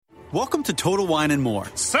Welcome to Total Wine & More.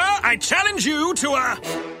 Sir, I challenge you to a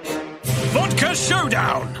vodka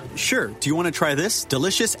showdown. Sure. Do you want to try this?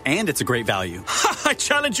 Delicious, and it's a great value. I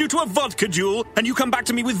challenge you to a vodka duel, and you come back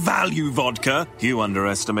to me with value vodka. You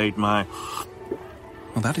underestimate my...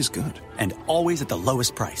 Well, that is good. And always at the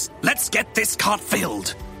lowest price. Let's get this cart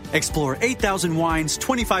filled. Explore 8,000 wines,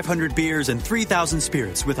 2,500 beers, and 3,000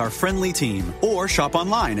 spirits with our friendly team. Or shop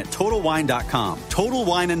online at TotalWine.com. Total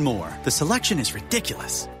Wine & More. The selection is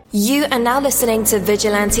ridiculous. You are now listening to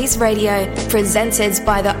Vigilantes Radio, presented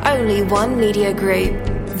by the Only One Media Group.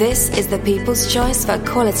 This is the people's choice for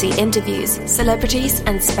quality interviews, celebrities,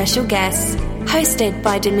 and special guests. Hosted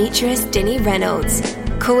by Demetrius Dinny Reynolds.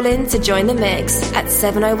 Call in to join the mix at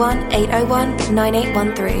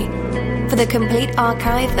 701-801-9813. For the complete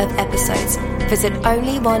archive of episodes, visit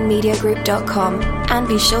onlyonemediagroup.com and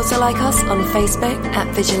be sure to like us on Facebook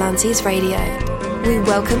at Vigilantes Radio. We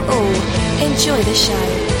welcome all. Enjoy the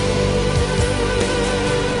show.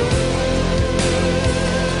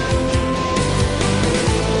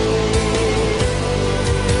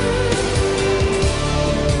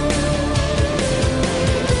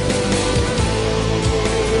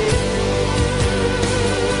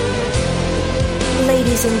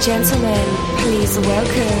 Ladies and gentlemen, please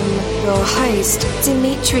welcome your host,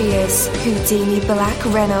 Demetrius Houdini Black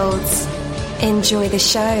Reynolds. Enjoy the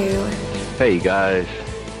show. Hey guys,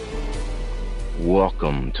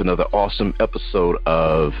 welcome to another awesome episode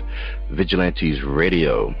of Vigilantes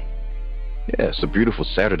Radio. Yeah, it's a beautiful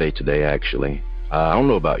Saturday today, actually. I don't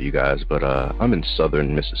know about you guys, but I'm in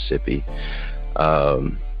southern Mississippi,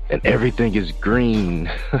 and everything is green.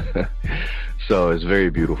 So it's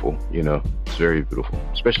very beautiful, you know, it's very beautiful,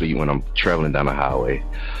 especially when I'm traveling down the highway.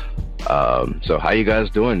 So how you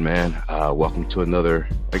guys doing, man? Welcome to another,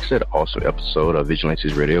 like I said, awesome episode of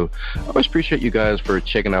Vigilantes Radio. I always appreciate you guys for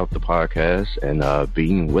checking out the podcast and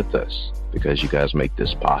being with us, because you guys make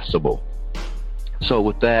this possible. So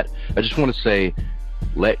with that, I just want to say,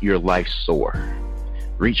 let your life soar.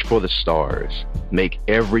 Reach for the stars. Make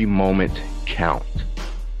every moment count.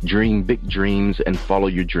 Dream big dreams and follow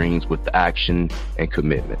your dreams with action and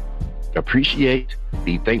commitment. Appreciate,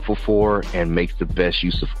 be thankful for, and make the best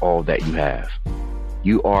use of all that you have.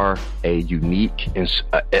 You are a unique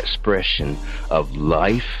expression of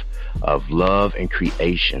life, of love, and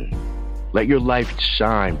creation. Let your life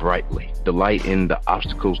shine brightly. Delight in the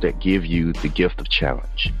obstacles that give you the gift of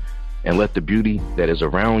challenge. And let the beauty that is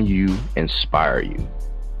around you inspire you.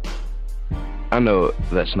 I know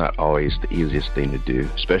that's not always the easiest thing to do,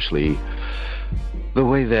 especially the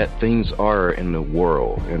way that things are in the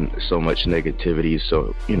world and so much negativity.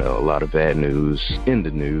 So, you know, a lot of bad news in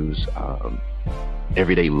the news,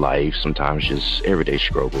 everyday life, sometimes just everyday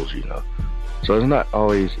struggles, you know. So it's not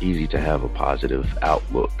always easy to have a positive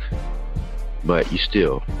outlook, but you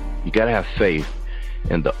gotta have faith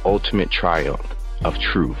in the ultimate triumph of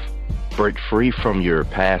truth. Break free from your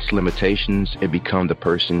past limitations and become the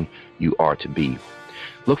person you are to be.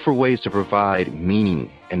 Look for ways to provide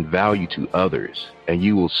meaning and value to others, and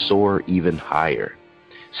you will soar even higher.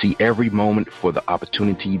 See every moment for the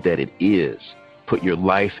opportunity that it is. Put your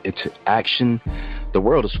life into action. The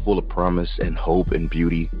world is full of promise and hope and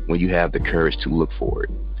beauty when you have the courage to look for it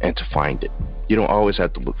and to find it. You don't always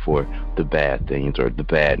have to look for the bad things or the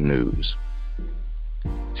bad news.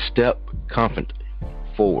 Step confidently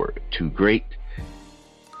forward to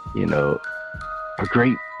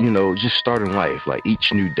just starting life, like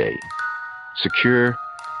each new day, secure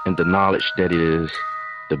in the knowledge that it is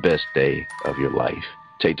the best day of your life.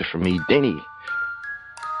 Take it from me, Denny.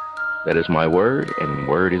 That is my word, and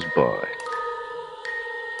word is bond.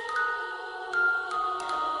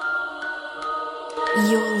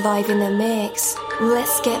 You're live in the mix.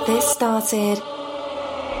 Let's get this started.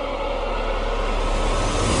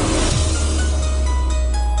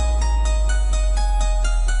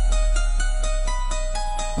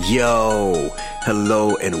 Yo,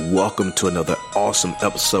 hello and welcome to another awesome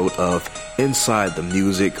episode of Inside the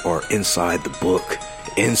Music, or Inside the Book,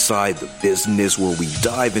 Inside the Business, where we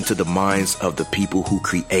dive into the minds of the people who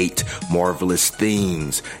create marvelous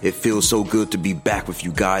things. It feels so good to be back with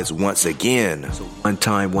you guys once again. So one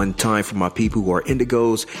time for my people who are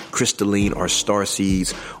indigos, crystalline, or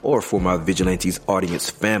starseeds, or for my Vigilantes audience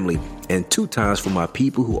family, and 2 times for my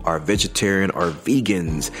people who are vegetarian or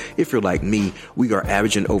vegans. If you're like me, we are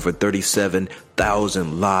averaging over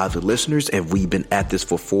 37,000 live listeners, and we've been at this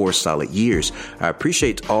for 4 solid years. I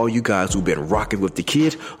appreciate all you guys who've been rocking with the kid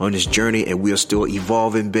on this journey, and we are still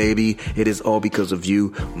evolving, baby. It is all because of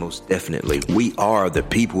you, most definitely. We are the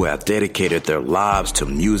people who have dedicated their lives to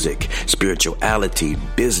music, spirituality,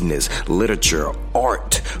 business, literature,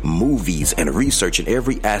 art, movies, and research in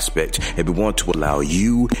every aspect. And we want to allow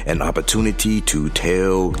you an opportunity to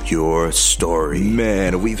tell your story.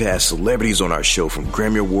 Man, we've had celebrities on our show, from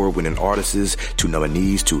Grammy Award winning artists to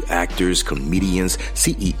nominees to actors, comedians,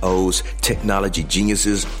 CEOs, technology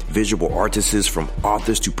geniuses, visual artists, from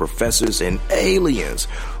authors to professors and aliens,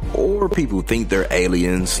 or people who think they're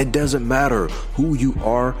aliens. It doesn't matter who you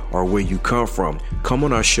are or where you come from. Come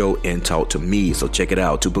on our show and talk to me. So check it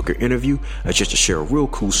out. To book an interview or just to share a real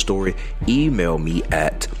cool story, email me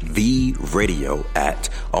at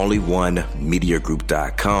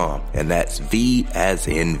vradio@onlyonemediagroup.com. And that's V as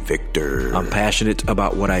in Victor. I'm passionate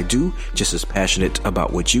about what I do, just as passionate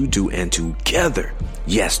about what you do. And together,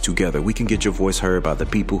 yes, together, we can get your voice heard by the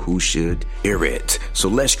people who should hear it. So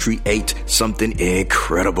let's create something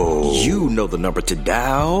incredible. You know the number to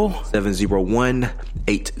dial: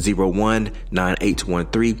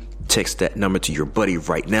 701-801-9813. Text that number to your buddy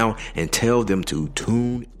right now and tell them to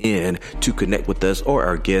tune in to connect with us or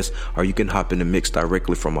our guests, or you can hop in the mix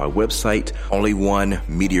directly from our website,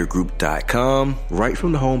 onlyonemediagroup.com. Right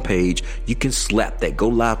from the homepage, you can slap that go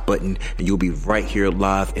live button and you'll be right here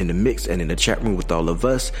live in the mix and in the chat room with all of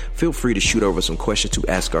us. Feel free to shoot over some questions to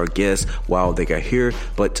ask our guests while they are here,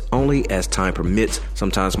 but only as time permits.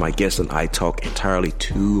 Sometimes my guests and I talk entirely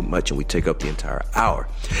too much and we take up the entire hour.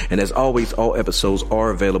 And as always, all episodes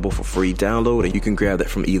are available for free download, and you can grab that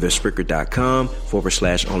from either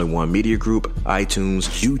Spreaker.com/Only One Media Group, iTunes,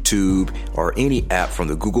 YouTube, or any app from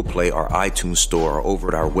the Google Play or iTunes Store, or over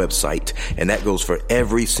at our website. And that goes for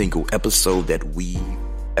every single episode that we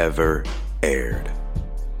ever aired.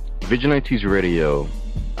 Vigilantes Radio.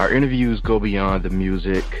 Our interviews go beyond the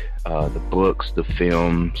music, the books, the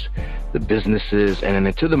films, the businesses, and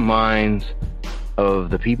into the minds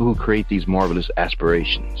of the people who create these marvelous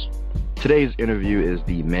aspirations. Today's interview is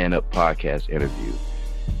the Man Up Podcast interview.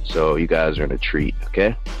 So you guys are in a treat,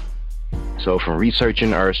 okay? So from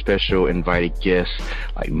researching our special invited guests,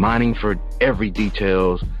 like mining for every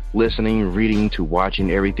details, listening, reading, to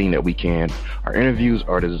watching everything that we can, our interviews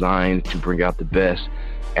are designed to bring out the best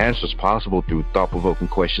answers possible through thought-provoking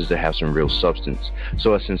questions that have some real substance.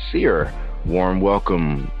 So a sincere, warm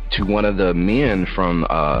welcome to one of the men from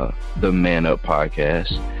the Man Up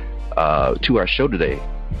Podcast to our show today.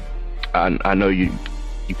 I know you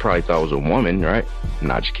probably thought it was a woman, right?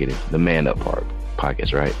 Not just kidding. The Man Up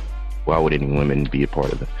Podcast, right? Why would any women be a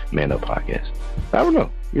part of the Man Up Podcast? I don't know.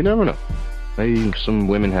 You never know. Maybe some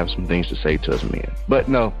women have some things to say to us men. But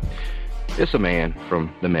no, it's a man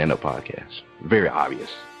from the Man Up Podcast. Very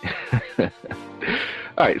obvious. All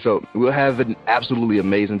right, so we'll have an absolutely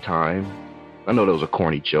amazing time. I know that was a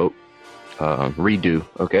corny joke. Redo,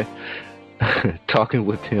 okay? Talking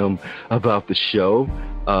with him about the show,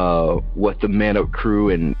 what the Man Up Crew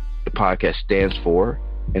and the podcast stands for,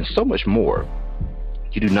 and so much more.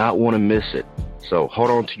 You do not want to miss it. So hold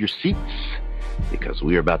on to your seats, because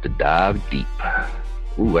we are about to dive deep.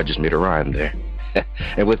 Ooh, I just made a rhyme there.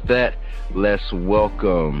 And with that, let's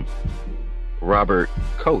welcome Robert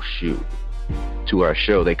Koshu to our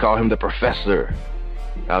show. They call him the Professor.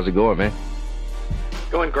 How's it going, man?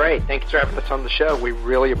 Going great. Thanks for having us on the show. We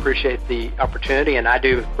really appreciate the opportunity, and I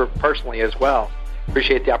do personally as well.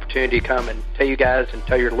 Appreciate the opportunity to come and tell you guys and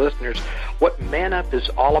tell your listeners what Man Up is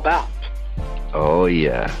all about. Oh,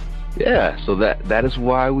 yeah. Yeah, so that is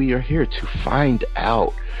why we are here, to find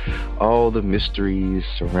out all the mysteries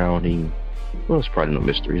surrounding, well, it's probably no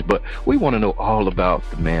mysteries, but we want to know all about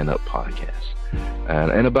the Man Up Podcast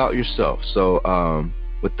and about yourself. So,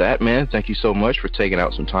 with that, man, thank you so much for taking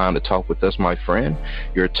out some time to talk with us, my friend.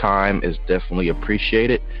 Your time is definitely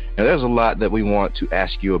appreciated. And there's a lot that we want to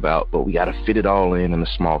ask you about, but we got to fit it all in a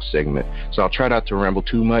small segment. So I'll try not to ramble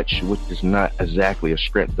too much, which is not exactly a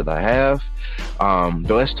strength that I have.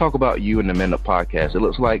 But let's talk about you and the Man Up Podcast. It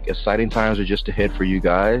looks like exciting times are just ahead for you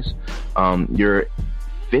guys. You're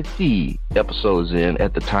 50 episodes in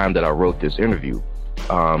at the time that I wrote this interview.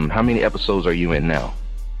 How many episodes are you in now?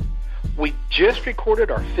 We just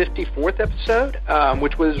recorded our 54th episode,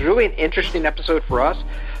 which was really an interesting episode for us.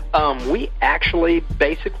 We actually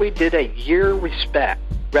basically did a year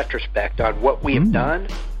retrospect on what we have done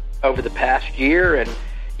over the past year, and,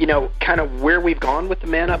 you know, kind of where we've gone with the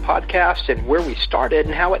Man Up Podcast and where we started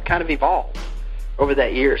and how it kind of evolved over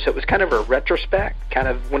that year. So it was kind of a retrospect, kind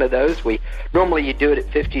of one of those. Normally you do it at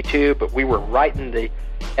 52, but we were right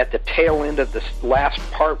at the tail end of this last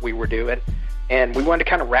part we were doing. And we wanted to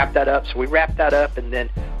kind of wrap that up, so we wrapped that up and then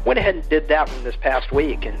went ahead and did that one this past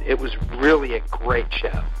week, and it was really a great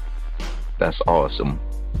show. That's awesome.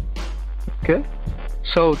 Okay.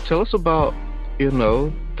 So tell us about,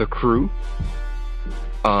 the crew.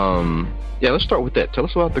 Yeah, let's start with that. Tell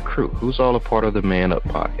us about the crew. Who's all a part of the Man Up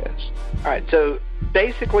podcast? All right, so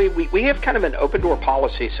basically we have kind of an open door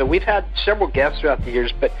policy. So we've had several guests throughout the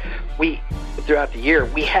years, but we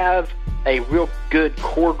have a real good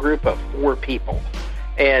core group of 4 people.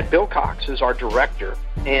 And Bill Cox is our director.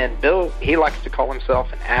 And Bill, he likes to call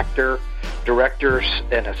himself an actor, director,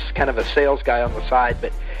 and a kind of a sales guy on the side.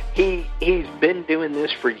 But he's been doing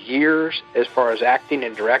this for years as far as acting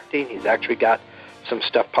and directing. He's actually got some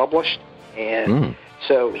stuff published. And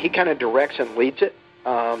so he kind of directs and leads it.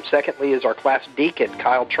 Secondly is our class deacon,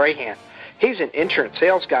 Kyle Trahan. He's an insurance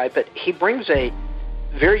sales guy, but he brings a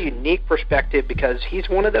very unique perspective because he's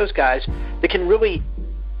one of those guys that can really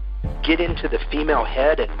get into the female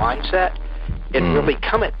head and mindset and really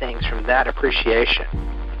come at things from that appreciation.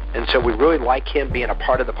 And so we really like him being a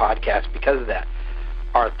part of the podcast because of that.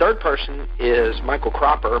 Our third person is Michael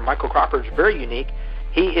Cropper. Michael Cropper is very unique.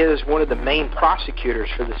 He is one of the main prosecutors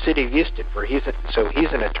for the city of Houston. So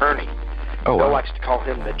he's an attorney. Oh, wow. Bill likes to call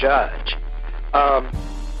him the judge.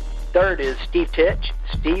 Third is Steve Titch.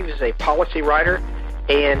 Steve is a policy writer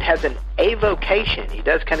and has an avocation. He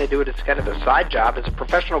does kind of do it as kind of a side job as a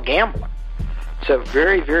professional gambler. So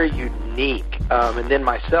very, very unique. And then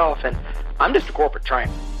myself, and I'm just a corporate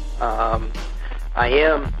trainer. I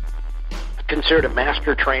am considered a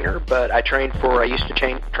master trainer, but I used to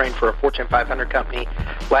train for a Fortune 500 company.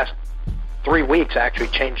 Last 3 weeks, I actually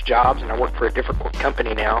changed jobs, and I work for a different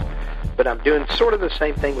company now. But I'm doing sort of the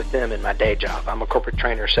same thing with them in my day job. I'm a corporate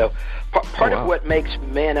trainer. So part of what makes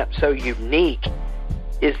Man Up so unique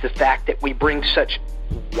is the fact that we bring such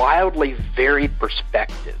wildly varied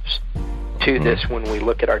perspectives to this when we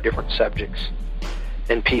look at our different subjects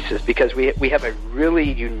and pieces, because we have a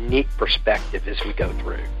really unique perspective as we go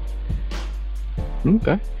through.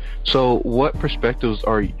 Okay. So what perspectives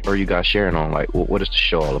are you guys sharing on? Like, what is the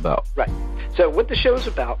show all about? Right. So what the show is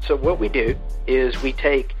about, so what we do is we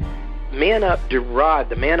take Man Up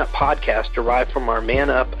the Man Up podcast derived from our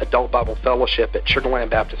Man Up Adult Bible Fellowship at Sugar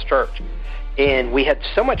Land Baptist Church. And we had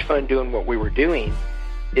so much fun doing what we were doing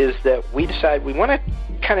is that we decided we want to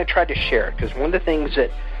kind of try to share it, because one of the things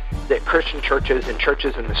that Christian churches and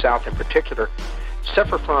churches in the South in particular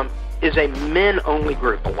suffer from is a men-only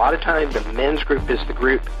group. A lot of times the men's group is the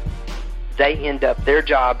group. They end up, their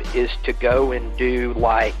job is to go and do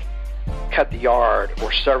like cut the yard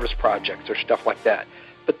or service projects or stuff like that.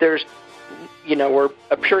 But there's, we're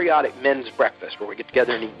a periodic men's breakfast where we get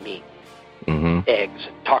together and eat meat, eggs,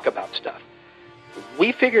 and talk about stuff.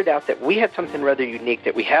 We figured out that we had something rather unique,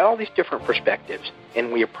 that we had all these different perspectives,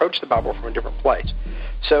 and we approach the Bible from a different place.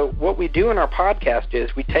 So what we do in our podcast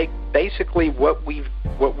is we take basically what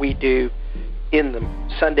we do in the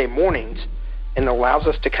Sunday mornings, and allows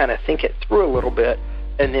us to kind of think it through a little bit,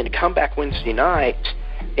 and then come back Wednesday night,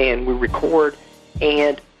 and we record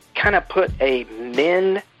and kind of put a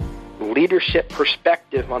men leadership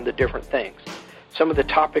perspective on the different things. Some of the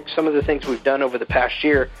topics, some of the things we've done over the past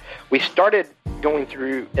year, we started going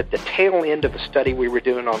through at the tail end of a study we were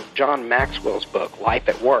doing on John Maxwell's book, Life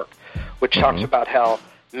at Work, which talks about how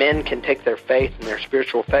men can take their faith and their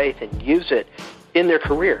spiritual faith and use it in their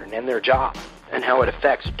career and in their job, and how it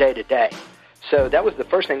affects day to day. So that was the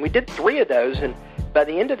first thing. We did 3 of those, and by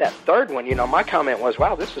the end of that third one, my comment was,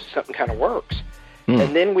 wow, this is something kind of works.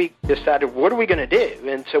 And then we decided, what are we going to do?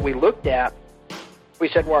 And so we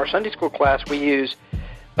said, well, our Sunday school class, we use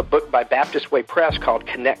a book by Baptist Way Press called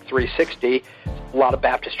Connect 360. A lot of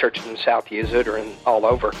Baptist churches in the South use it, or all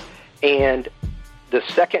over. And the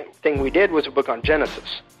second thing we did was a book on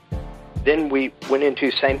Genesis. Then we went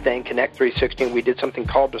into same thing, Connect 360, and we did something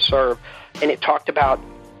called to serve. And it talked about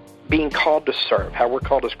being called to serve, how we're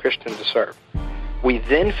called as Christians to serve. We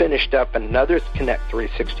then finished up another Connect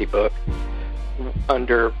 360 book on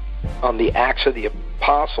the Acts of the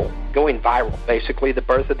Apostle, going viral, basically the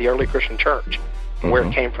birth of the early Christian church, where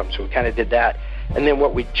it came from. So we kind of did that. And then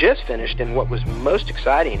what we just finished, and what was most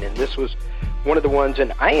exciting, and this was one of the ones,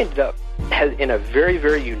 and I ended up in a very,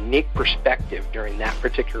 very unique perspective during that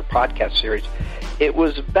particular podcast series. It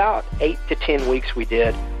was about 8 to 10 weeks we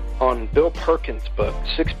did on Bill Perkins' book,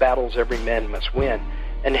 6 Battles Every Man Must Win,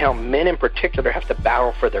 and how men in particular have to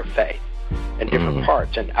battle for their faith in different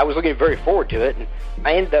parts. And I was looking very forward to it, and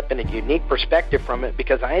I ended up in a unique perspective from it,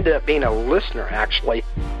 because I ended up being a listener, actually,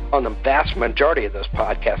 on the vast majority of those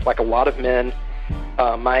podcasts. Like a lot of men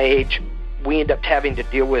my age, we end up having to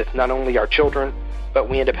deal with not only our children, but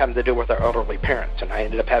we end up having to deal with our elderly parents. And I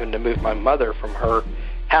ended up having to move my mother from her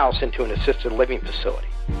house into an assisted living facility.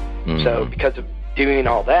 So because of doing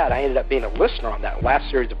all that, I ended up being a listener on that last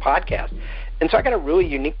series of podcasts. And so I got a really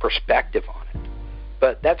unique perspective on it.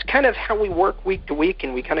 But that's kind of how we work week to week,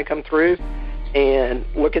 and we kind of come through. and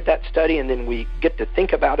look at that study, and then we get to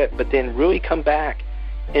think about it, but then really come back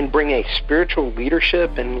and bring a spiritual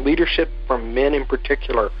leadership and leadership from men in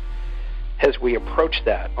particular as we approach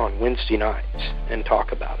that on Wednesday nights and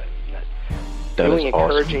talk about it. That really is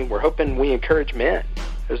encouraging. awesome. We're hoping we encourage men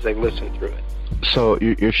as they listen through it. So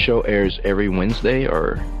your show airs every Wednesday,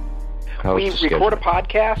 or how We is the record a schedule?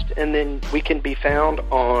 podcast, and then we can be found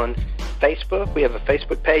on Facebook. We have a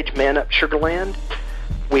Facebook page, Man Up Sugarland.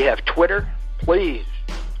 We have Twitter. Please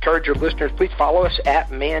encourage your listeners, please follow us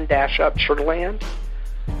at Man-Up Sugarland.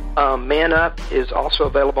 Man Up is also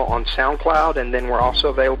available on SoundCloud, and then we're also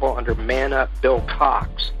available under Man Up Bill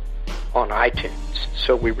Cox on iTunes.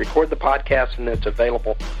 So we record the podcast, and it's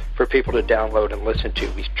available for people to download and listen to.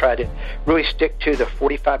 We try to really stick to the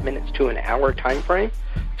 45 minutes to an hour time frame,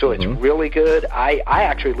 so it's really good. I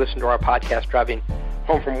actually listen to our podcast driving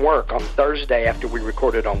home from work on Thursday after we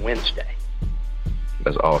recorded on Wednesday.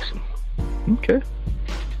 That's awesome. Okay.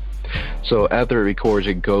 So after it records,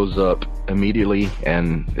 it goes up immediately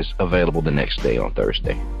and it's available the next day on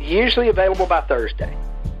Thursday. Usually available by Thursday.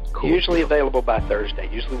 Cool. Usually available by Thursday.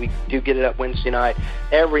 Usually we do get it up Wednesday night.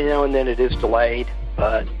 Every now and then it is delayed,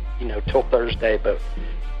 but, till Thursday, but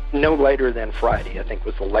no later than Friday, I think,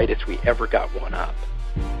 was the latest we ever got one up.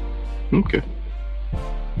 Okay.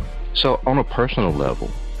 So on a personal level,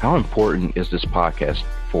 how important is this podcast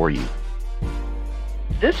for you?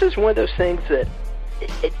 This is one of those things that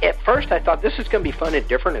at first I thought this is going to be fun and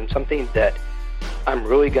different and something that I'm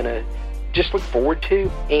really going to just look forward to.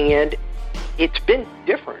 And it's been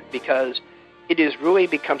different because it has really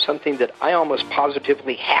become something that I almost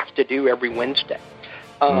positively have to do every Wednesday.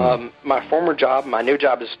 My former job, my new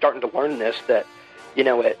job is starting to learn this, that,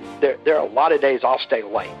 there are a lot of days I'll stay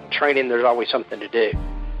late. Training, there's always something to do.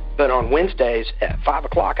 But on Wednesdays at 5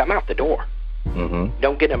 o'clock, I'm out the door.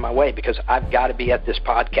 Don't get in my way because I've got to be at this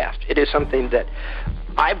podcast. It is something that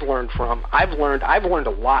I've learned from. I've learned a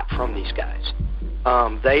lot from these guys.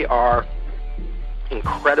 They are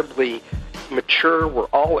incredibly mature. We're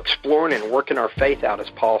all exploring and working our faith out, as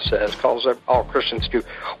Paul says, calls all Christians to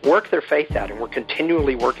work their faith out, and we're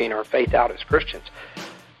continually working our faith out as Christians.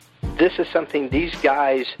 This is something these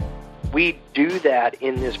guys, we do that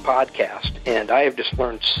in this podcast, and I have just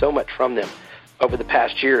learned so much from them over the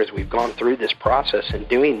past year as we've gone through this process and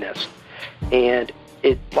doing this. And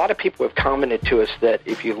a lot of people have commented to us that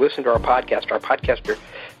if you listen to our podcasts are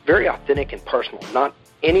very authentic and personal. Not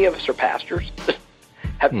any of us are pastors,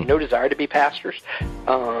 have no desire to be pastors,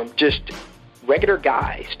 just regular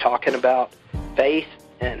guys talking about faith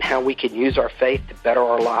and how we can use our faith to better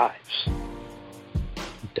our lives.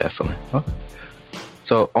 Definitely. Okay.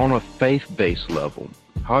 So on a faith-based level,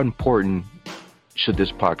 how important should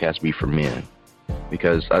this podcast be for men?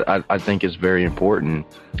 Because I think it's very important,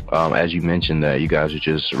 as you mentioned, that you guys are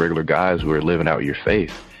just regular guys who are living out your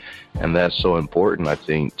faith. And that's so important, I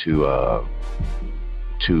think, to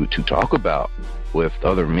talk about with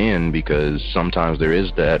other men, because sometimes there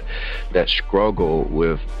is that struggle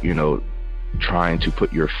with, trying to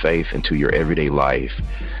put your faith into your everyday life,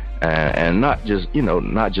 and not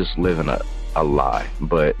just living a lie,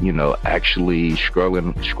 but actually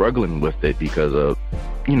struggling with it because of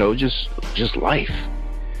just life.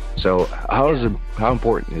 So how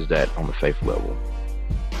important is that on the faith level?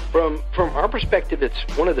 From our perspective, it's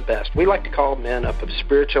one of the best. We like to call Men Up a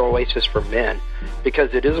spiritual oasis for men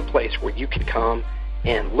because it is a place where you can come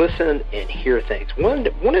and listen and hear things. One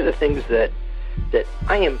of the things that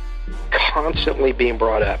I am constantly being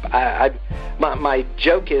brought up, my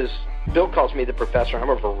joke is, Bill calls me the professor. I'm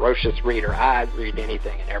a voracious reader. I read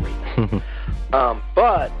anything and everything.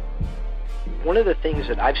 But one of the things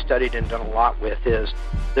that I've studied and done a lot with is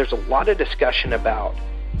there's a lot of discussion about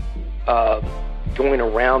going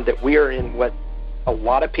around that we are in what a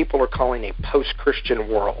lot of people are calling a post-Christian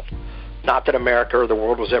world. Not that America or the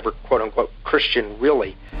world was ever, quote-unquote, Christian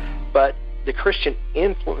really, but the Christian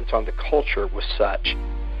influence on the culture was such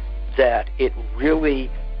that it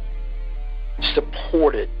really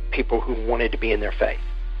supported people who wanted to be in their faith.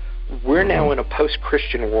 We're now in a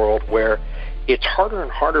post-Christian world where it's harder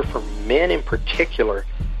and harder for men in particular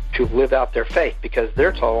to live out their faith because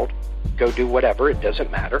they're told, go do whatever, it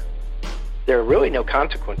doesn't matter. There are really no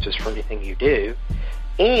consequences for anything you do.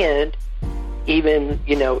 And even,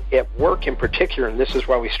 at work in particular, and this is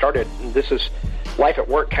why we started, and this is Life at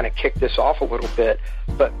Work kind of kicked this off a little bit,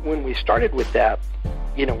 but when we started with that,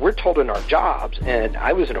 we're told in our jobs, and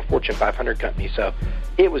I was in a Fortune 500 company, so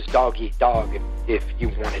it was dog eat dog if you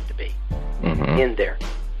wanted to be in there,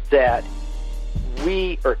 that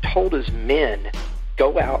we are told as men,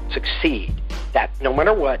 go out, succeed, that no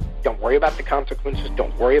matter what, don't worry about the consequences,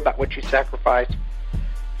 don't worry about what you sacrifice,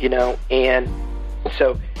 and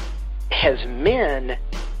so as men,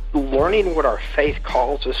 learning what our faith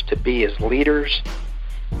calls us to be as leaders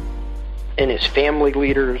and as family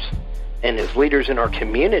leaders and as leaders in our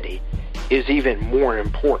community is even more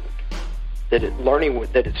important. Learning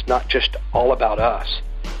that it's not just all about us,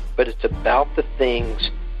 but it's about the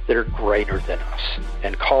things that are greater than us,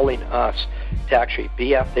 and calling us to actually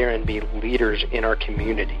be out there and be leaders in our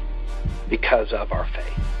community because of our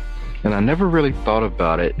faith. And I never really thought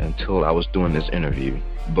about it until I was doing this interview,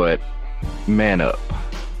 but Man Up,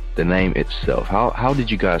 the name itself, how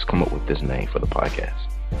did you guys come up with this name for the podcast?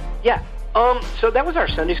 Yeah, so that was our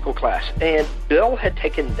Sunday school class, and Bill had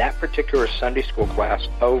taken that particular Sunday school class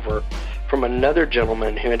over from another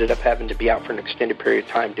gentleman who ended up having to be out for an extended period of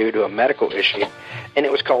time due to a medical issue, and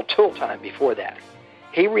it was called Tool Time before that.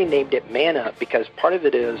 He renamed it Man Up because part of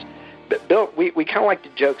it is, but Bill, we kind of like to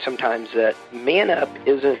joke sometimes that Man Up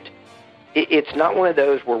it's not one of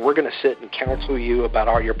those where we're going to sit and counsel you about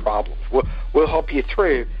all your problems. We'll help you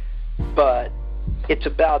through, but it's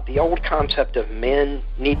about the old concept of men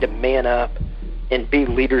need to man up and be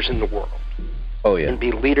leaders in the world. Oh, yeah. And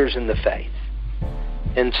be leaders in the faith.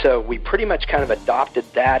 And so we pretty much kind of adopted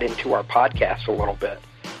that into our podcast a little bit,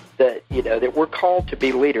 that, that we're called to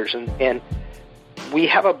be leaders. And we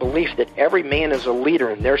have a belief that every man is a leader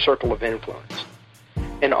in their circle of influence.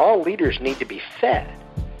 And all leaders need to be fed.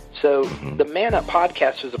 So the Man Up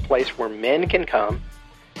podcast is a place where men can come.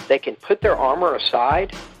 They can put their armor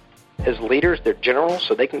aside as leaders, they're generals,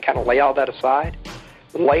 so they can kind of lay all that aside,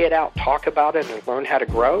 lay it out, talk about it, and learn how to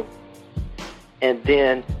grow, and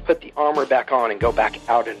then put the armor back on and go back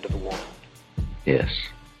out into the world. Yes.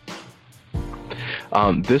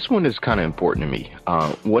 This one is kind of important to me.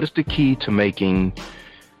 What is the key to making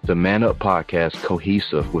the Man Up podcast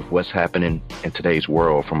cohesive with what's happening in today's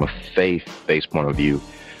world from a faith-based point of view,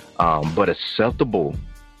 but acceptable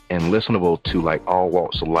and listenable to like all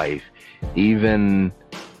walks of life, even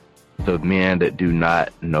the men that do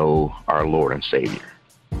not know our Lord and Savior?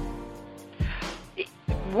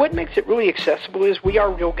 What makes it really accessible is we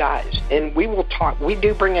are real guys, and we will talk. We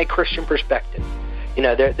do bring a Christian perspective.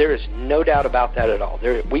 There is no doubt about that at all.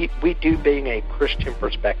 We do bring a Christian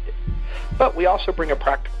perspective, but we also bring a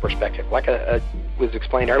practical perspective. Like I was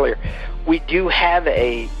explained earlier, we do have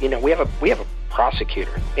we have a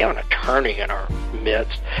prosecutor. We have an attorney in our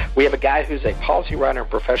midst. We have a guy who's a policy writer, a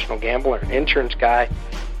professional gambler, an insurance guy,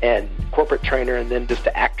 and corporate trainer, and then just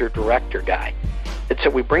an actor-director guy. And so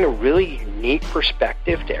we bring a really unique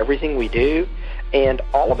perspective to everything we do, and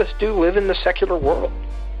all of us do live in the secular world.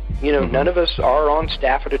 None of us are on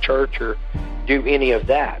staff at a church or do any of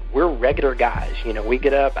that. We're regular guys.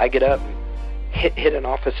 I get up and hit an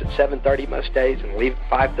office at 7:30 most days and leave at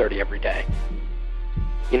 5:30 every day.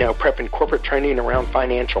 Prepping corporate training around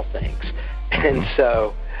financial things. And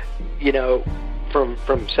so, from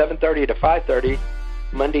 7:30 to 5:30,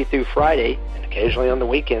 Monday through Friday, and occasionally on the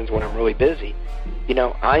weekends when I'm really busy,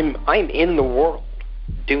 I'm in the world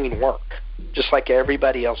doing work, just like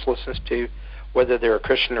everybody else listens to, whether they're a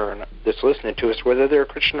Christian or not, that's listening to us, whether they're a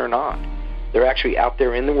Christian or not. They're actually out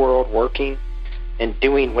there in the world working and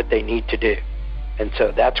doing what they need to do. And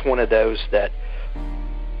so that's one of those that,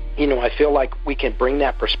 I feel like we can bring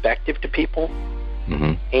that perspective to people,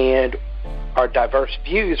 and our diverse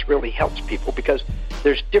views really helps people because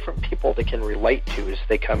there's different people that can relate to as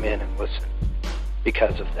they come in and listen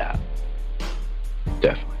because of that.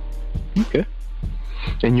 Definitely. Okay.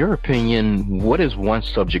 In your opinion, what is one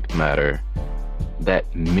subject matter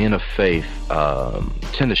that men of faith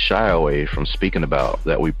tend to shy away from speaking about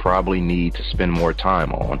that we probably need to spend more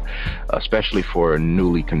time on, especially for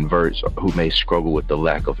newly converts who may struggle with the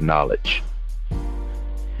lack of knowledge?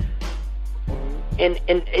 And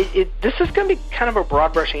this is going to be kind of a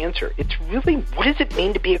broad brush answer. It's really, what does it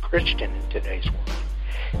mean to be a Christian in today's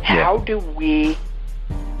world? How do we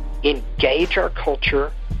engage our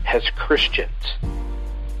culture as Christians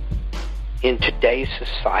in today's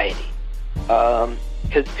society?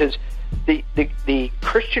 Because the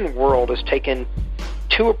Christian world has taken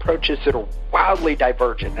two approaches that are wildly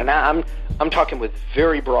divergent, and I'm talking with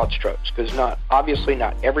very broad strokes because not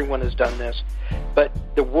everyone has done this, but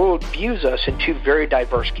the world views us in two very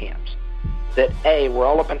diverse camps. That we're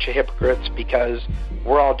all a bunch of hypocrites because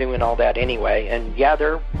we're all doing all that anyway, and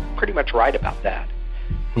they're pretty much right about that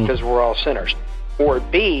because we're all sinners. Or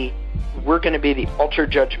B, we're going to be the ultra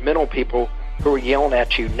judgmental people who are yelling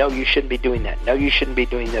at you, no, you shouldn't be doing that. No, you shouldn't be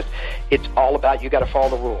doing this. It's all about you got to follow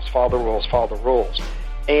the rules, follow the rules, follow the rules.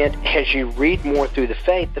 And as you read more through the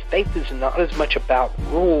faith is not as much about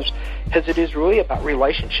rules as it is really about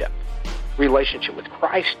relationship. Relationship with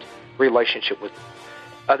Christ, relationship with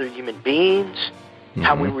other human beings,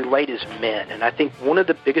 how we relate as men. And I think one of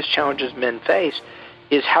the biggest challenges men face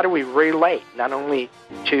is how do we relate not only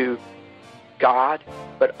to God,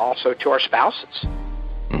 but also to our spouses,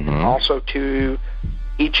 also to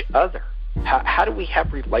each other. How do we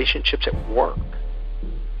have relationships at work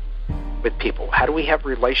with people? How do we have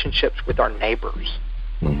relationships with our neighbors?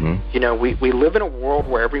 You know, we live in a world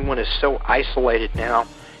where everyone is so isolated now,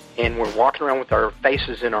 and we're walking around with our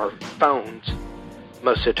faces in our phones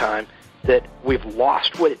most of the time, that we've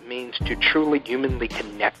lost what it means to truly humanly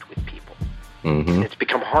connect with people. It's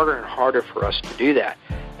become harder and harder for us to do that.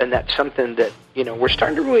 And that's something that, you know, we're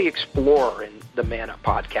starting to really explore in the Man Up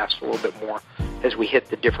podcast a little bit more as we hit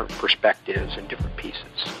the different perspectives and different pieces.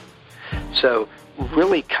 So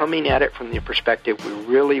really coming at it from the perspective, we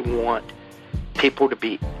really want people to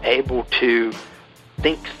be able to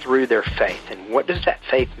think through their faith and what does that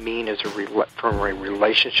faith mean as from a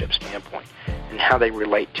relationship standpoint and how they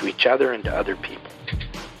relate to each other and to other people.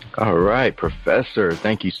 All right, Professor,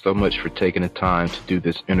 thank you so much for taking the time to do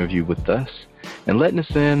this interview with us and letting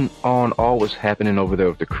us in on all what's happening over there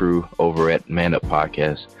with the crew over at Man Up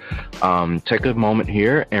Podcast. Take a moment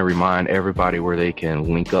here and remind everybody where they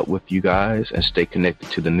can link up with you guys and stay connected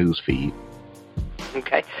to the news feed.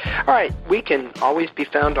 Okay. All right. We can always be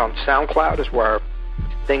found on SoundCloud is where our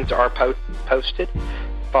things are posted.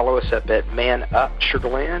 Follow us up at Man Up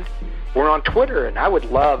Sugarland. We're on Twitter, and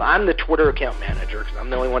I'm the Twitter account manager because I'm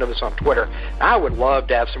the only one of us on Twitter. I would love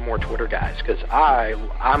to have some more Twitter guys because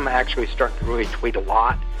I'm actually starting to really tweet a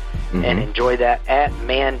lot and enjoy that at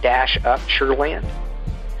Man-Up Sugarland.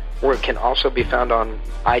 Or it can also be found on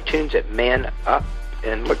iTunes at Man Up,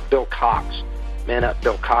 and look Bill Cox, Man Up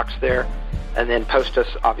Bill Cox there, and then post us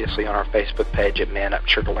obviously on our Facebook page at Man Up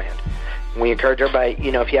Sugarland. And we encourage everybody,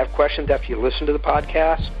 you know, if you have questions after you listen to the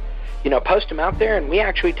podcast, you know, post them out there, and we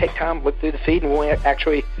actually take time to look through the feed, and we'll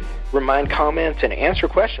actually remind comments and answer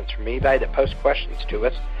questions from anybody that posts questions to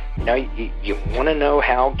us. You know, you want to know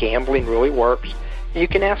how gambling really works, you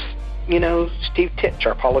can ask, you know, Steve Titch,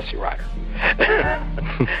 our policy writer,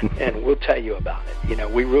 and we'll tell you about it. You know,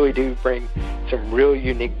 we really do bring some real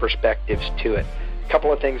unique perspectives to it. A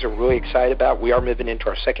couple of things we're really excited about. We are moving into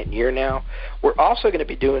our second year now. We're also going to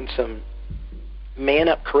be doing some Man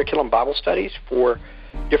Up curriculum Bible studies for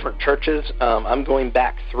different churches. I'm going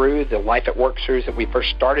back through the Life at Work series that we first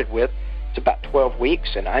started with. It's about 12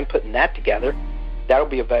 weeks, and I'm putting that together. That'll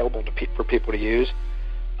be available for people to use.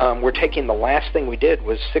 We're taking the last thing we did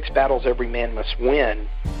was 6 Battles Every Man Must Win,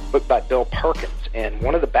 book by Bill Perkins, and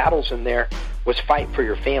one of the battles in there was fight for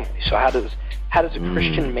your family. So how does a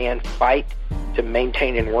Christian man fight to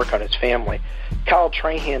maintain and work on his family? Kyle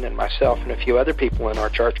Trahan and myself and a few other people in our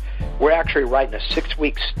church, we're actually writing a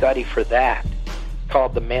 6-week study for that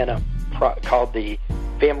called the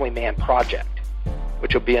Family Man Project,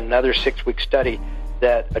 which will be another 6-week study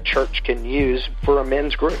that a church can use for a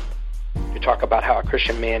men's group to talk about how a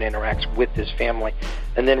Christian man interacts with his family.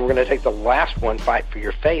 And then we're going to take the last one, Fight for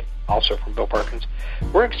Your Faith, also from Bill Perkins.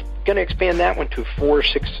 We're going to expand that one to 4 or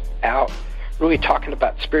 6 out, really talking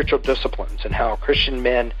about spiritual disciplines and how Christian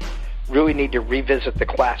men really need to revisit the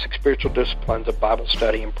classic spiritual disciplines of Bible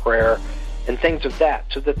study and prayer and things of that,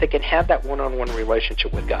 so that they can have that one-on-one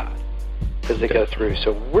relationship with God as they go through.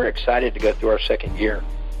 So we're excited to go through our second year.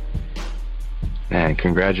 Man,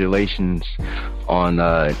 congratulations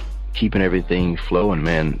on keeping everything flowing,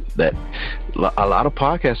 man. That a lot of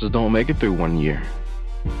podcasters don't make it through 1 year.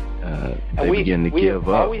 They begin to give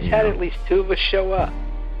up. We've always had at least 2 of us show up.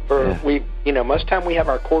 Most time we have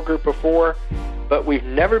our core group of 4, but we've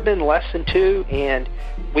never been less than 2, and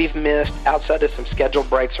we've missed, outside of some scheduled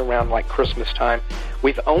breaks around like Christmas time,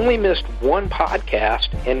 we've only missed 1 podcast,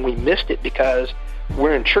 and we missed it because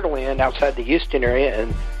we're in Sugarland outside the Houston area,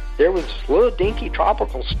 and there was this little dinky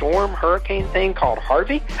tropical storm hurricane thing called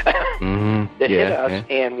Harvey that hit us,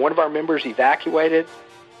 and one of our members evacuated.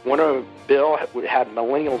 Bill had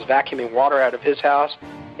millennials vacuuming water out of his house,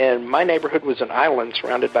 and my neighborhood was an island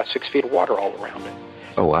surrounded by 6 feet of water all around it.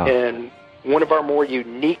 Oh, wow. And one of our more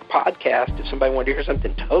unique podcasts, if somebody wanted to hear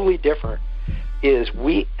something totally different, is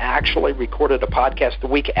we actually recorded a podcast the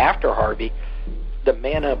week after Harvey, the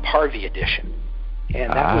Man Up Harvey edition.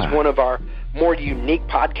 And that was one of our more unique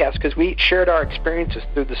podcasts because we shared our experiences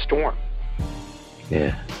through the storm.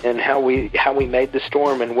 Yeah. And how we made the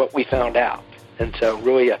storm and what we found out. And so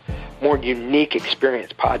really a more unique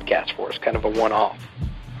experience podcast for us, kind of a one-off.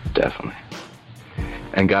 Definitely.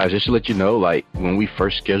 And guys, just to let you know, like when we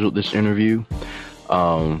first scheduled this interview,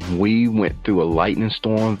 we went through a lightning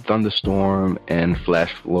storm, thunderstorm, and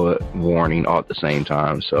flash flood warning all at the same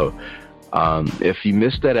time. So if you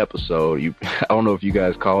missed that episode, I don't know if you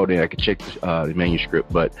guys called in. I could check the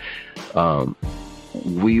manuscript, but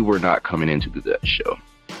we were not coming in to do that show.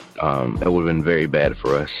 It would have been very bad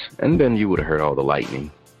for us. And then you would have heard all the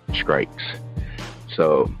lightning strikes.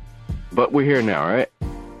 So, but we're here now, right?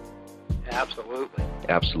 Absolutely.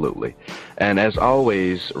 Absolutely. And as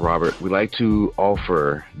always, Robert, we like to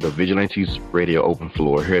offer the Vigilantes Radio open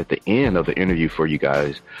floor here at the end of the interview for you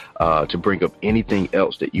guys to bring up anything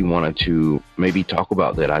else that you wanted to maybe talk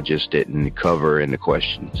about that I just didn't cover in the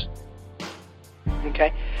questions.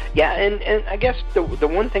 Okay. Yeah, and I guess the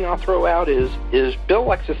one thing I'll throw out is Bill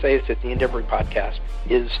likes to say this at the end of every podcast,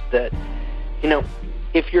 is that, you know,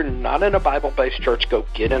 if you're not in a Bible-based church, go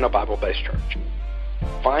get in a Bible-based church.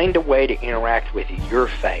 Find a way to interact with your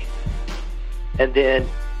faith. And then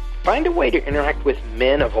find a way to interact with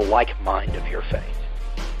men of a like mind of your faith.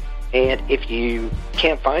 And if you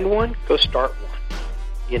can't find one, go start one.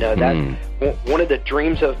 You know, that's one of the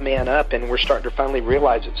dreams of Man Up, and we're starting to finally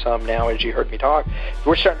realize it some now, as you heard me talk.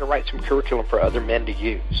 We're starting to write some curriculum for other men to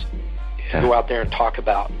use. To go out there and talk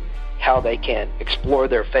about how they can explore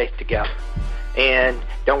their faith together. And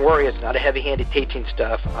don't worry, it's not a heavy-handed teaching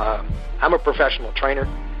stuff. I'm a professional trainer,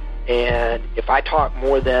 and if I talk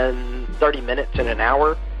more than 30 minutes in an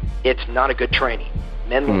hour, it's not a good training.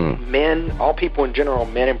 Men, all people in general,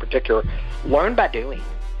 men in particular, learn by doing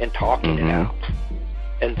and talking it out.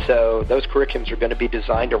 And so those curriculums are going to be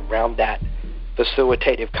designed around that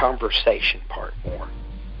facilitative conversation part more.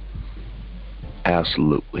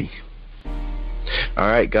 Absolutely. All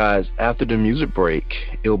right, guys, after the music break,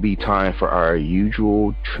 it'll be time for our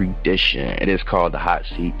usual tradition. It is called the Hot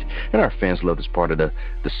Seat, and our fans love this part of the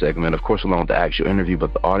segment, of course, along with the actual interview,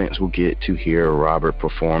 but the audience will get to hear Robert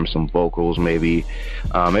perform some vocals, maybe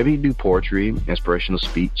do poetry, inspirational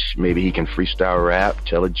speech, maybe he can freestyle rap,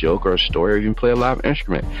 tell a joke or a story, or even play a live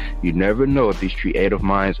instrument. You never know if these creative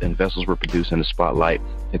minds and vessels were produced in the spotlight,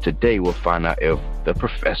 and today we'll find out if the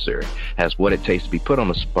professor has what it takes to be put on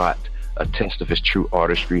the spot, a test of his true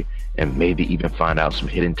artistry, and maybe even find out some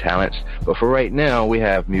hidden talents. But for right now, we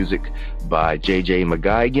have music by J.J.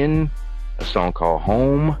 McGuigan, a song called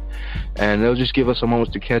Home, and they'll just give us a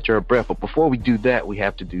moment to catch our breath. But before we do that, we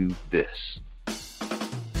have to do this.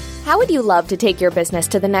 How would you love to take your business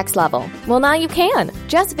to the next level? Well, now you can.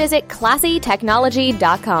 Just visit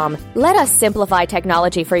ClassyTechnology.com. Let us simplify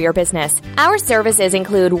technology for your business. Our services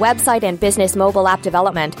include website and business mobile app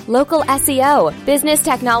development, local SEO, business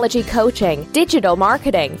technology coaching, digital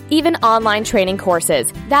marketing, even online training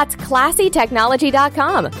courses. That's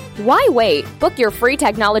ClassyTechnology.com. Why wait? Book your free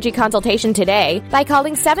technology consultation today by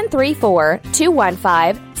calling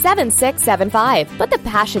 734-215-7675. Put the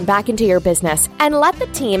passion back into your business and let the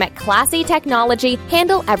team at Classy Technology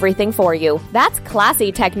handle everything for you. That's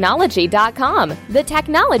ClassyTechnology.com, the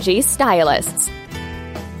technology stylists.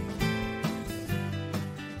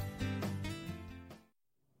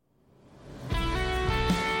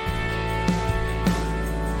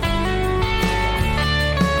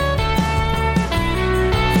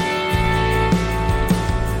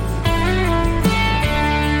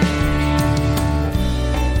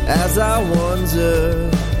 As I wander,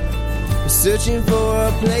 searching for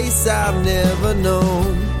a place I've never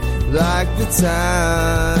known, like the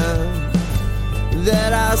time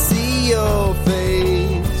that I see your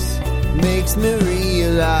face makes me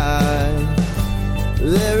realize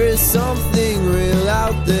there is something real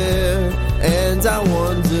out there, and I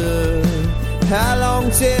wonder how long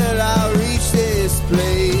till I reach this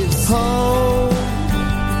place. Home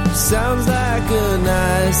sounds like a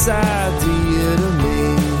nice idea to me.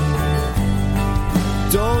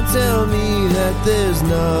 Don't tell me that there's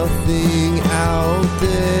nothing out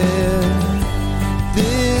there.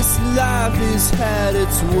 This life has had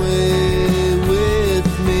its way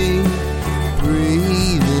with me.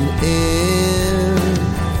 Breathing in,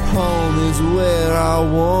 home is where I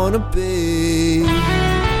wanna be.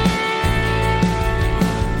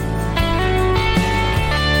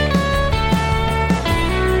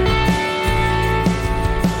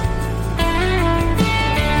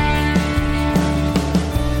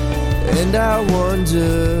 And I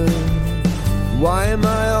wonder, why am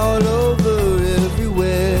I all over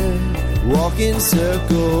everywhere, walking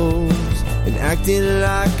circles and acting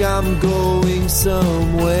like I'm going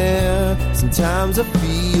somewhere? Sometimes I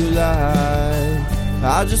feel like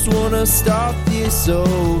I just wanna start this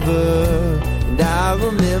over, and I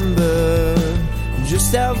remember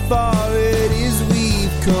just how far it is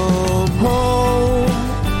we've come. Home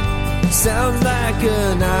sounds like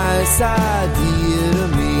a nice idea to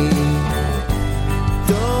me.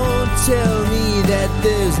 Don't tell me that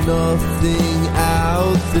there's nothing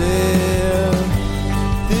out there.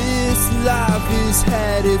 This life has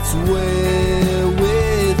had its way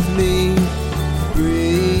with me.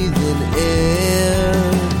 Breathing in,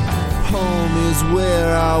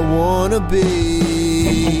 where I wanna be.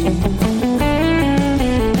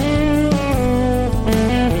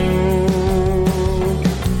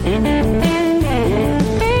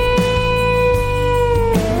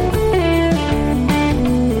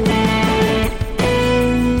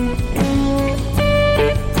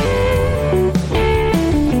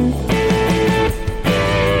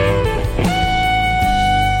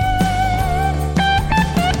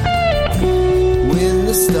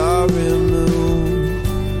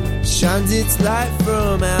 Shines its light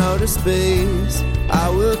from outer space. I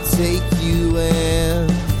will take you and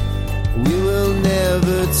we will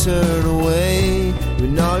never turn away.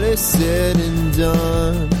 When all is said and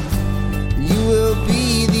done, you will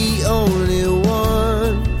be the only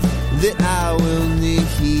one that I will need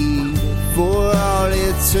for all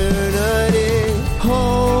eternity.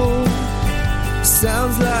 Home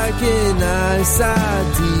sounds like a nice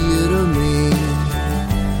idea to me.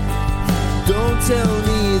 Don't tell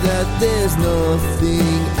me that there's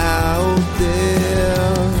nothing out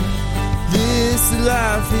there. This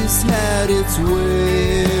life has had its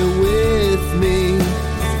way with me.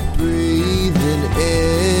 Breathing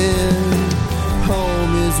in.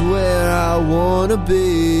 Home is where I wanna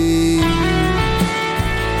be.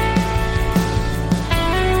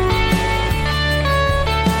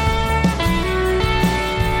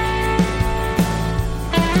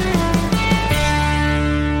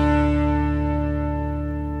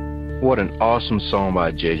 What an awesome song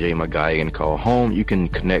by JJ McGuigan called Home. You can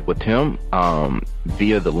connect with him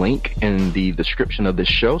via the link in the description of this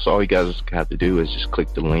show. So all you guys have to do is just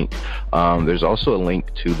click the link. There's also a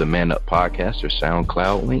link to the Man Up Podcast or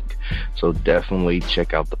SoundCloud link. So definitely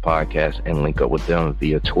check out the podcast and link up with them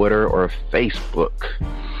via Twitter or Facebook.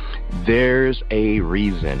 There's a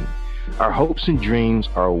reason. Our hopes and dreams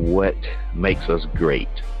are what makes us great.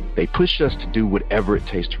 They push us to do whatever it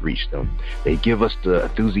takes to reach them. They give us the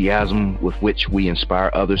enthusiasm with which we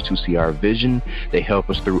inspire others to see our vision. They help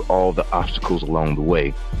us through all the obstacles along the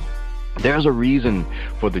way. There's a reason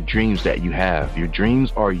for the dreams that you have. Your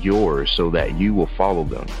dreams are yours so that you will follow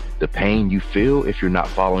them. The pain you feel if you're not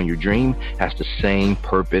following your dream has the same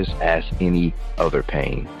purpose as any other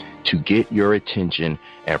pain, to get your attention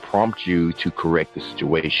and prompt you to correct the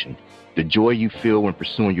situation. The joy you feel when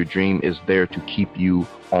pursuing your dream is there to keep you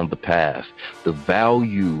on the path. The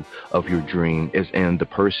value of your dream is in the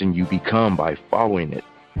person you become by following it,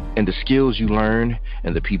 and the skills you learn,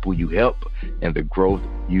 and the people you help, and the growth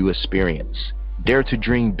you experience. Dare to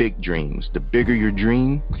dream big dreams. The bigger your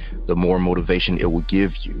dream, the more motivation it will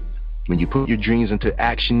give you. When you put your dreams into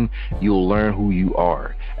action, you'll learn who you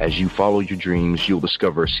are. As you follow your dreams, you'll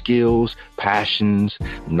discover skills, passions,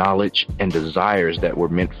 knowledge, and desires that were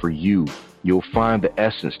meant for you. You'll find the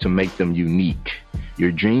essence to make them unique.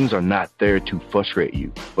 Your dreams are not there to frustrate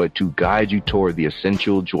you, but to guide you toward the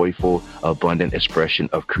essential, joyful, abundant expression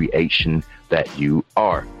of creation that you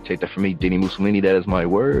are. Take that from me, Denny Mussolini. That is my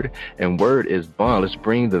word. And word is bond. Let's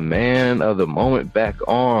bring the man of the moment back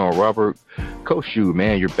on. Robert Koshu,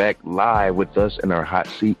 man, you're back live with us in our hot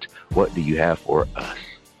seat. What do you have for us?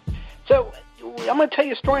 So, I'm going to tell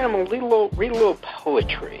you a story. I'm going to read a little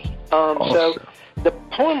poetry. Awesome. So, the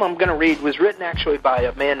poem I'm going to read was written actually by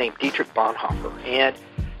a man named Dietrich Bonhoeffer, and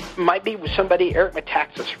might be somebody. Eric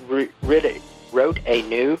Metaxas wrote a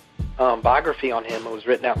new biography on him. It was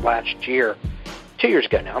written out last year, 2 years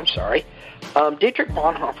ago now, I'm sorry. Dietrich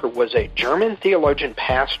Bonhoeffer was a German theologian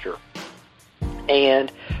pastor,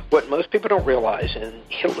 and what most people don't realize, in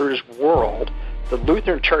Hitler's world, the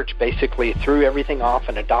Lutheran Church basically threw everything off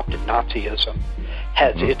and adopted Nazism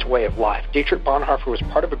as its way of life. Dietrich Bonhoeffer was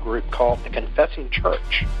part of a group called the Confessing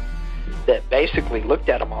Church that basically looked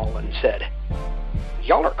at them all and said,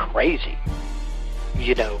 y'all are crazy.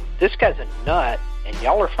 You know, this guy's a nut, and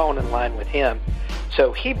y'all are falling in line with him.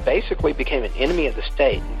 So he basically became an enemy of the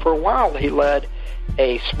state. And for a while, he led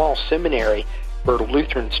a small seminary for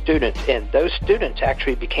Lutheran students, and those students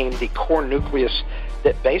actually became the core nucleus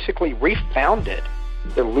that basically refounded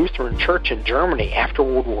the Lutheran Church in Germany after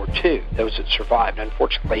World War II, those that survived.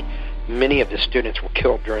 Unfortunately, many of the students were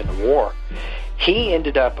killed during the war. He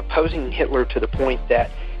ended up opposing Hitler to the point that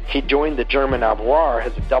he joined the German Abwehr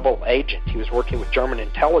as a double agent. He was working with German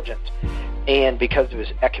intelligence, and because of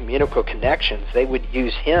his ecumenical connections, they would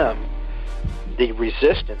use him, the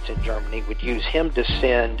resistance in Germany would use him to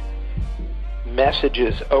send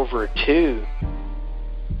messages over to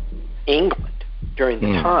England during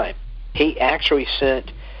the time. He actually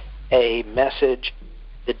sent a message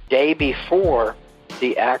the day before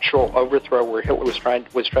the actual overthrow where Hitler was trying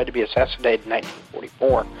to be assassinated in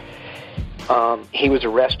 1944. He was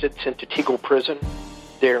arrested, sent to Tegel prison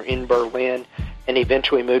there in Berlin, and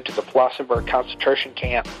eventually moved to the Flossenburg concentration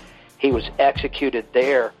camp. He was executed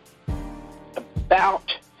there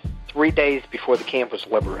about 3 days before the camp was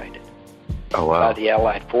liberated. Oh, wow. By the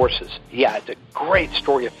Allied forces. Yeah, it's a great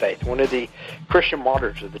story of faith. One of the Christian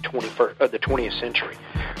martyrs of the 20th century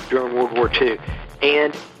during World War II.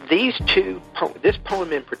 And this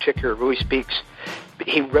poem in particular really speaks.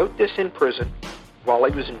 He wrote this in prison while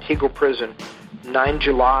he was in Tegel prison, 9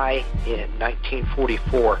 July in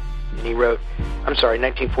 1944. And he wrote,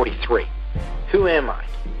 1943. Who am I?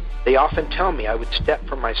 They often tell me I would step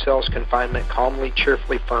from my cell's confinement calmly,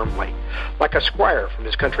 cheerfully, firmly, like a squire from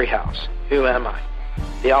his country house. Who am I?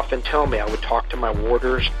 They often tell me I would talk to my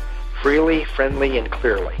warders freely, friendly, and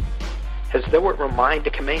clearly, as though it were mine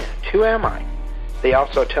to command. Who am I? They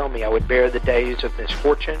also tell me I would bear the days of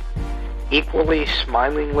misfortune equally,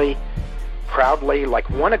 smilingly, proudly, like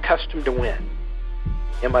one accustomed to win.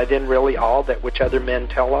 Am I then really all that which other men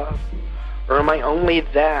tell of? Or am I only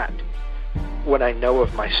that what I know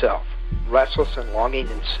of myself, restless and longing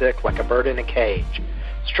and sick like a bird in a cage,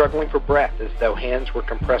 struggling for breath as though hands were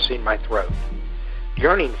compressing my throat,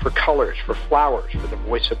 yearning for colors, for flowers, for the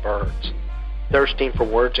voice of birds, thirsting for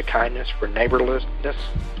words of kindness, for neighborliness,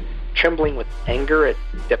 trembling with anger at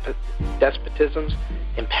despotisms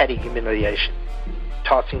and petty humiliation,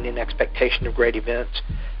 tossing in expectation of great events,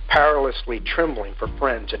 powerlessly trembling for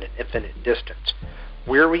friends at an infinite distance,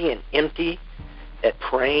 weary and empty at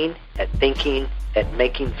praying, at thinking, at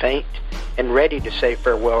making faint, and ready to say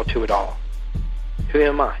farewell to it all. Who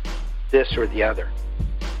am I, this or the other?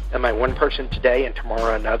 Am I one person today and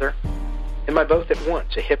tomorrow another? Am I both at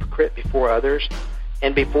once, a hypocrite before others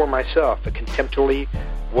and before myself, a contemptibly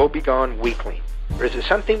woebegone weakling? Or is it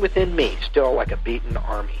something within me, still like a beaten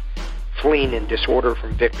army, fleeing in disorder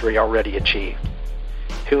from victory already achieved?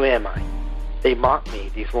 Who am I? They mock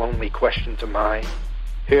me, these lonely questions of mine.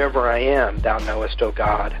 Whoever I am, thou knowest, O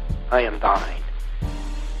God, I am thine.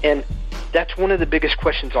 And that's one of the biggest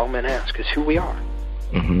questions all men ask, is who we are.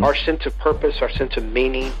 Mm-hmm. Our sense of purpose, our sense of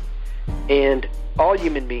meaning, and all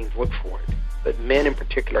human beings look for it. But men in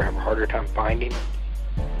particular have a harder time finding it.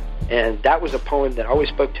 And that was a poem that always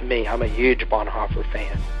spoke to me. I'm a huge Bonhoeffer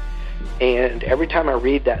fan. And every time I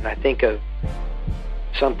read that and I think of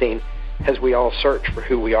something, as we all search for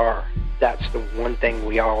who we are, that's the one thing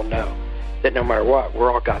we all know. That no matter what,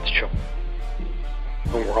 we're all God's children.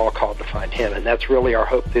 And we're all called to find Him. And that's really our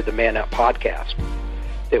hope through the Man Up podcast,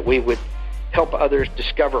 that we would help others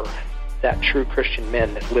discover that true Christian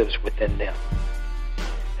man that lives within them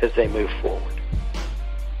as they move forward.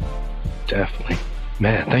 Definitely.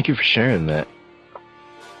 Man, thank you for sharing that.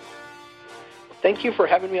 Thank you for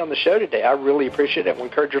having me on the show today. I really appreciate it. We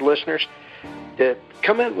encourage your listeners to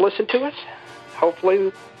come in and listen to us.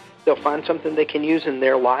 Hopefully they'll find something they can use in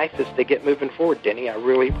their life as they get moving forward, Denny. I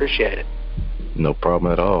really appreciate it. No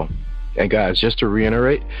problem at all. And guys, just to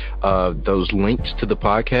reiterate, those links to the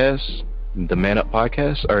podcast, the Man Up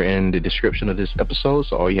podcast, are in the description of this episode.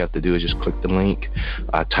 So all you have to do is just click the link.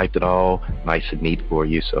 I typed it all nice and neat for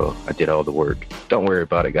you, so I did all the work. Don't worry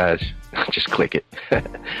about it, guys. Just click it. All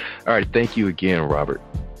right. Thank you again, Robert.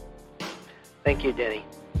 Thank you, Denny.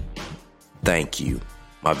 Thank you,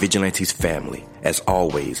 my Vigilantes family, as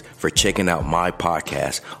always, for checking out my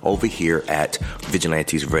podcast over here at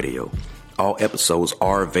Vigilantes Radio. All episodes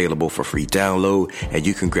are available for free download, and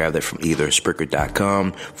you can grab that from either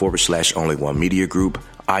Spreaker.com/only1media group,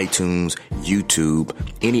 iTunes, YouTube,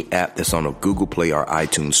 any app that's on a Google Play or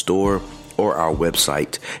iTunes store, or our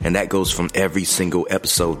website. And that goes from every single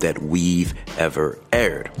episode that we've ever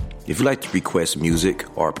aired. If you'd like to request music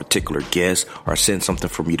or a particular guest or send something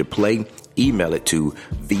for me to play, email it to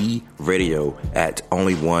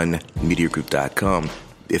theradio@only1mediagroup.com.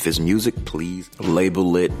 If it's music, please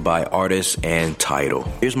label it by artist and title.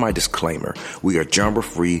 Here's my disclaimer. We are genre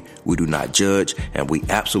free, we do not judge, and we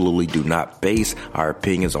absolutely do not base our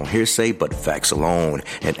opinions on hearsay, but facts alone.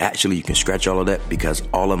 And actually, you can scratch all of that because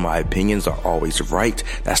all of my opinions are always right.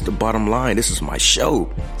 That's the bottom line. This is my show,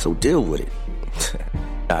 so deal with it.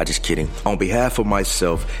 Nah, just kidding. On behalf of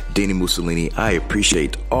myself, Denny Mussolini, I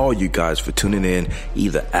appreciate all you guys for tuning in,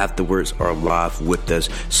 either afterwards or live with us.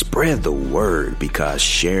 Spread the word, because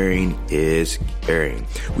sharing is caring.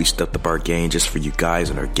 We stepped up our game just for you guys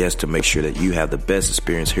and our guests to make sure that you have the best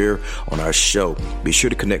experience here on our show. Be sure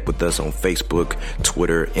to connect with us on Facebook,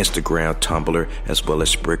 Twitter, Instagram, Tumblr, as well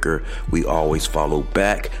as Spreaker. We always follow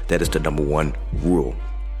back. That is the number one rule.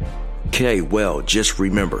 Okay, well, just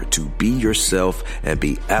remember to be yourself and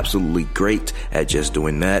be absolutely great at just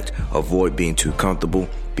doing that. Avoid being too comfortable,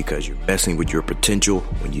 because you're messing with your potential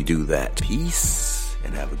when you do that. Peace,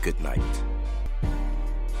 and have a good night.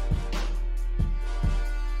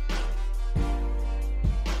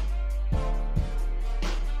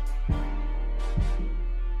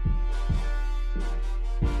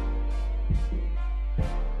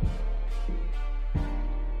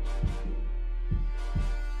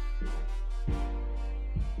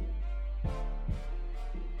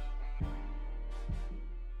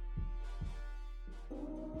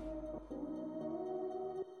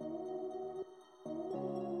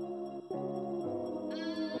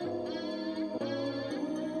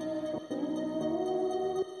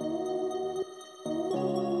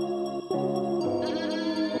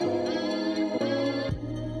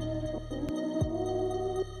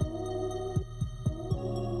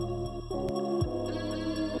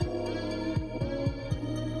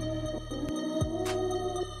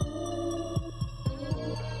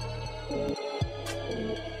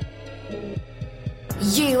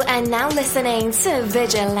 are now listening to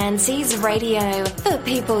Vigilantes Radio, the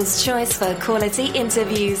people's choice for quality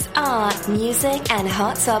interviews, art, music, and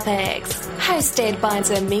hot topics. Hosted by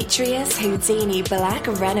Demetrius Houdini Black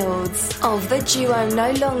Reynolds of the duo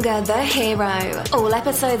No Longer the Hero. All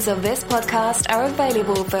episodes of this podcast are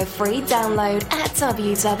available for free download at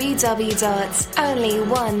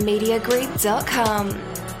www.onlyonemediagroup.com.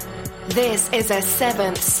 This is a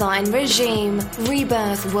Seventh Sign Regime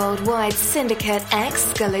Rebirth Worldwide Syndicate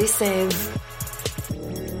exclusive.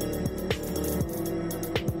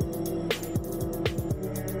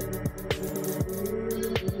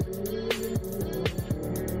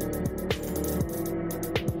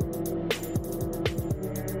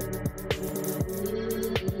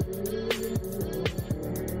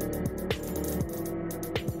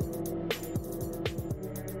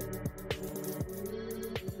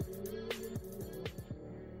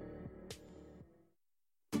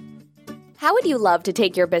 How would you love to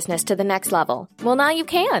take your business to the next level? Well, now you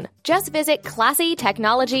can. Just visit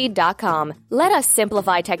classytechnology.com. Let us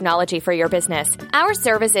simplify technology for your business. Our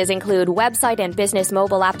services include website and business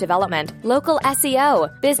mobile app development, local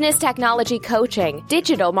SEO, business technology coaching,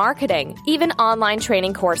 digital marketing, even online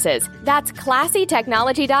training courses. That's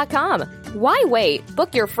classytechnology.com. Why wait?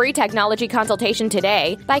 Book your free technology consultation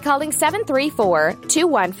today by calling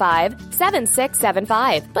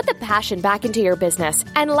 734-215-7675. Put the passion back into your business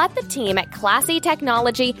and let the team at Classy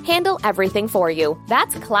Technology handle everything for you.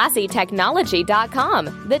 That's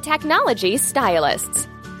classytechnology.com, the technology stylists.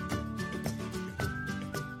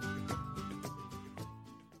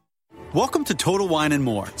 Welcome to Total Wine and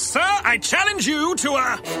More. Sir, I challenge you to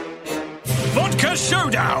a vodka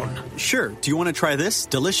showdown. Sure. Do you want to try this?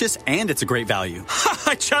 Delicious, and it's a great value.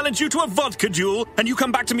 I challenge you to a vodka duel, and you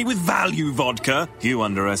come back to me with value vodka. You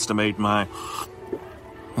underestimate my...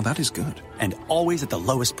 Well, that is good. And always at the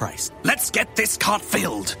lowest price. Let's get this cart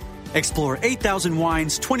filled. Explore 8,000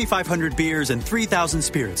 wines, 2,500 beers, and 3,000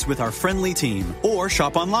 spirits with our friendly team. Or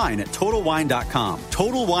shop online at TotalWine.com.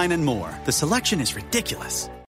 Total Wine and More. The selection is ridiculous.